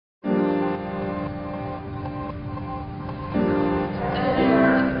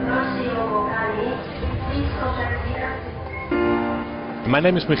My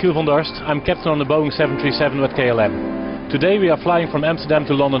name is Michiel van der Horst. I'm captain on the Boeing 737 with KLM. Today we are flying from Amsterdam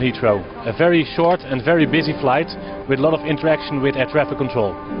to London Heathrow. A very short and very busy flight with a lot of interaction with air traffic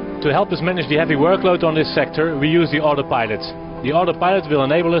control. To help us manage the heavy workload on this sector, we use the autopilot. The autopilot will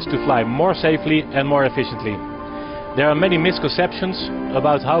enable us to fly more safely and more efficiently. There are many misconceptions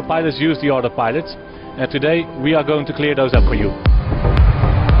about how pilots use the autopilot, and today we are going to clear those up for you.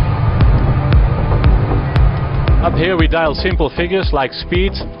 Up here we dial simple figures like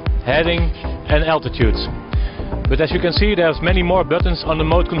speed, heading and altitudes. But as you can see, there's many more buttons on the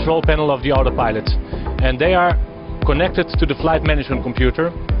mode control panel of the autopilot, and they are connected to the flight management computer.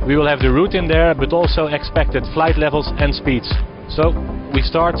 We will have the route in there, but also expected flight levels and speeds. So we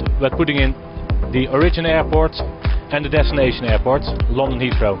start by putting in the origin airport and the destination airport, London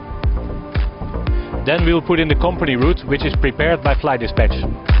Heathrow. Then we'll put in the company route, which is prepared by flight dispatch.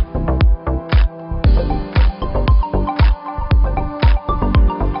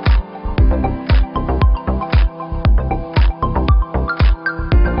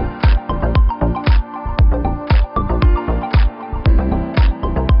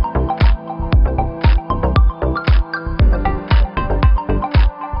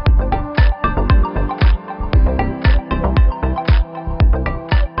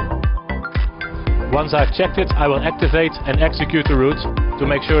 Once I've checked it, I will activate and execute the route to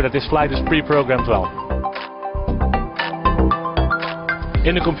make sure that this flight is pre-programmed well.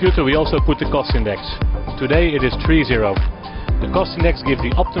 In the computer we also put the cost index. Today it is 30. The cost index gives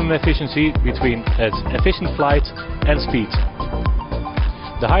the optimum efficiency between an efficient flight and speed.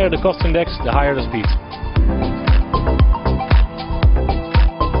 The higher the cost index, the higher the speed.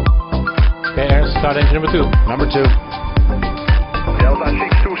 Okay, Air, start engine number 2. Number 2. Delta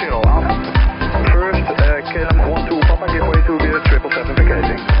 620 off. KLM 12 Papa, give way to the 777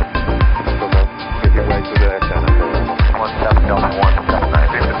 vacating. Giving way to the channel. 17 Delta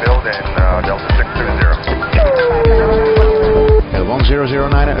 179, leave the build in Delta 620. KLM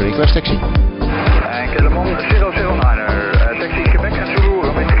 1009, request taxi. And KLM 1009, taxi Quebec and Zulu,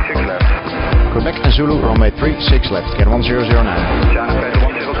 runway 36 left. Quebec and Zulu, runway 36 left. KLM 1009. China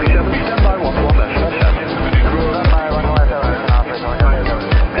 1037, standby 11 left.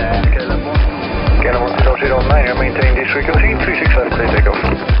 Maintain this frequency, 36 left, clear takeoff.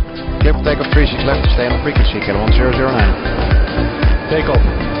 Clear for takeoff, 36 left, stay on the frequency, KLM 1009. Take off.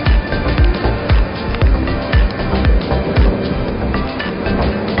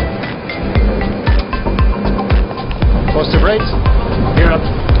 Positive rate. Gear up.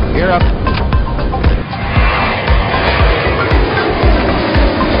 Gear up.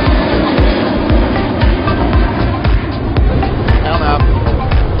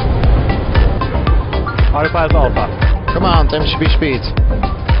 Autopilot Alpha. Come on, MCP speed.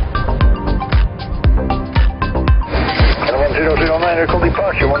 KLM 1009, call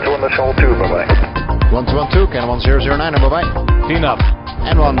departure, 1212, bye-bye. 1212, KLM 1009, bye-bye. Clean up.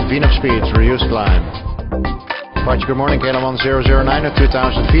 And 1, VNAV speed, reduce climb. Departure, good morning, KLM 1009 at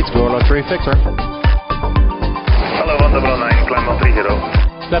 2000 feet, go low 3 Victor. Hello, 1009, climb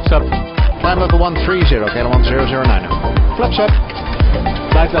 130. Flaps up. Climb level 130, KLM 1009. Flaps up.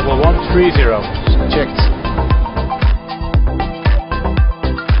 Flight level 130. Checked.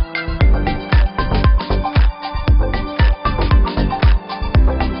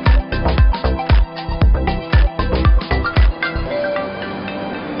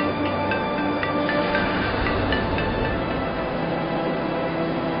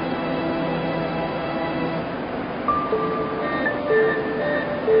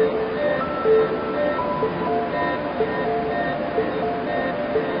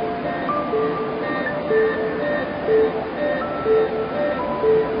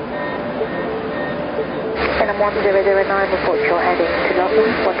 KLM 1009, report your heading to London,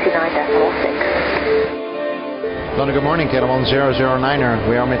 129.46. London, good morning, KLM 1009er.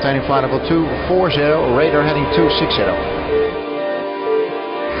 We are maintaining flight level 240, radar heading 260.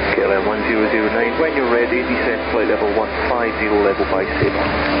 KLM 1009, when you're ready, descend flight level 150, level by Sabre.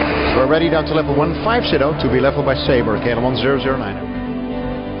 We're ready down to level 150 to be level by Sabre, KLM 1009er.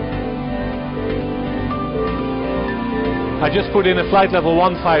 I just put in a flight level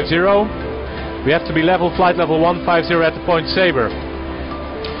 150. We have to be level flight level 150 at the point Sabre.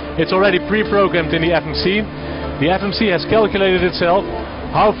 It's already pre-programmed in the FMC. The FMC has calculated itself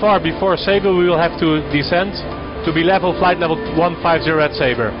how far before Sabre we will have to descend to be level flight level 150 at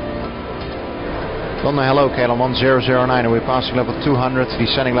Sabre. London, hello, KLM 1009, we're passing level 200,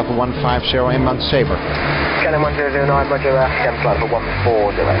 descending level 150, inbound Sabre. KLM 1009, roger, descend flight level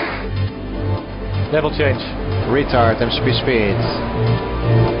 140. Level change. Retard, MCP speed.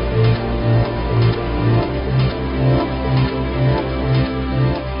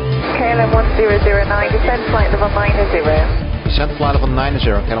 009, descend flight level 90. Descent flight level 90,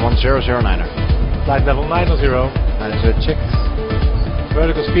 Canon 1009er. Flight level 90. 90 checked.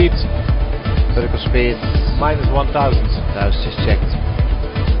 Vertical speed Vertical speed. minus 1000. That was just checked.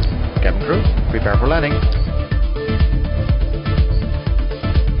 Cabin crew, prepare for landing.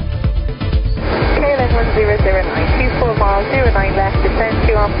 KLM 1009, 24 miles, 09 left, descend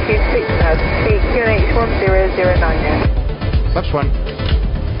to altitude 6,000 feet, QNH 1009. Flaps 1.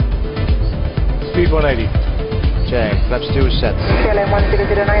 Speed 180. Check. Flaps 2 is set. KLM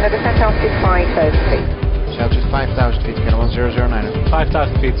 1009, descent altitude 5,000 feet. Altitude 5,000 feet, Canon 1009er.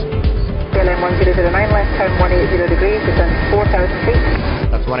 5000 feet. KLM 1009, left turn 180 degrees, descent 4,000 feet.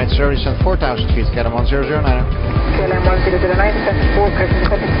 Left 180, descent 4,000 feet, Canon 1009er. KLM 1009, descent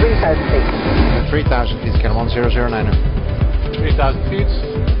 3,000 feet. 3,000 feet, Canon 1009er. 3000 feet.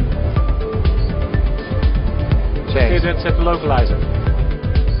 Check. Okay, then set the localizer.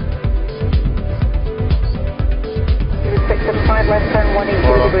 675, left turn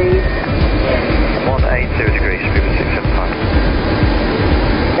 180 degrees. 180 degrees, speed 675.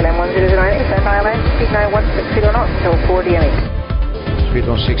 KLM 1009, descend ILS, speed 9160 knots until 4 DME. Speed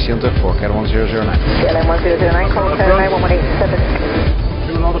 160 until 4, Canon 1009. KLM 1009, call turn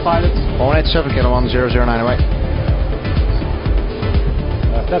 9187. Do an autopilot. 187, Canon 1009 away.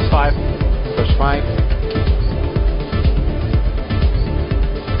 That's 5. Plus 5.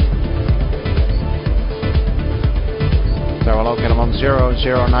 So hello, Canon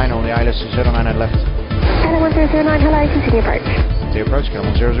 1009 on the ILS 09 at left. KLM 1009, hello, continue approach. The approach,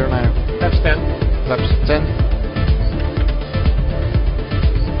 Canon 1009. That's 10. Flaps 10.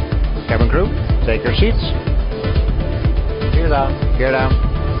 Cabin crew, take your seats. Gear down. Gear down.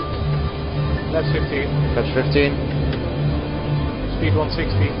 That's 15. Flaps 15. Speed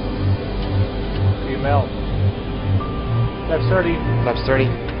 160. VML. Flaps 30. Flaps 30.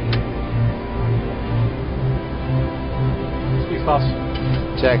 Speed fast.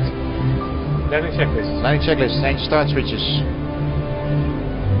 Checked. Landing checklist. Landing checklist. Change start switches.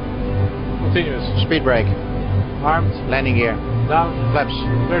 Continuous. Speed brake. Armed. Landing gear. Down. Flaps.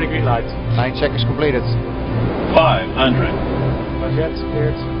 30 green light. Landing check is completed. 500. Not yet.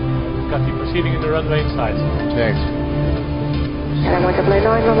 Cleared. Got the proceeding in the runway inside. Checked. KLM 1009,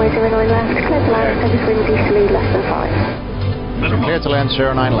 runway 09 left, clear to land, service wind easterly less than 5. Minimum. Clear to land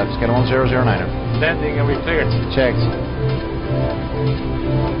 09 left. Canon 1009er. Landing and we cleared. Checked.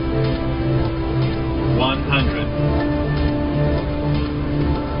 100.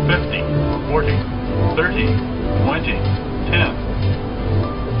 50. 40. 30. 20. 10.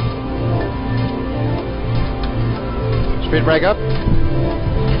 Speed brake up.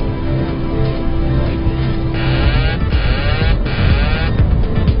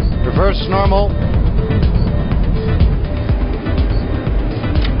 Reverse normal.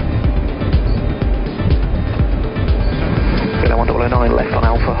 KLM 1009, left on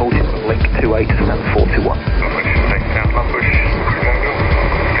Alpha, hold it, link 28, descent 421.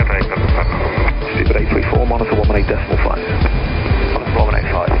 Speed 834, monitor 118.5. Monitor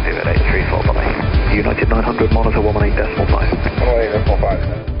 185, speed 834, bye. United 900, monitor 118.5.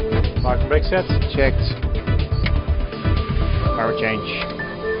 118.5. Park and brake set. Checked. Power change.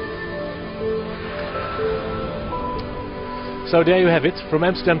 So there you have it, from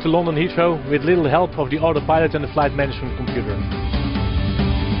Amsterdam to London Heathrow with little help of the autopilot and the flight management computer.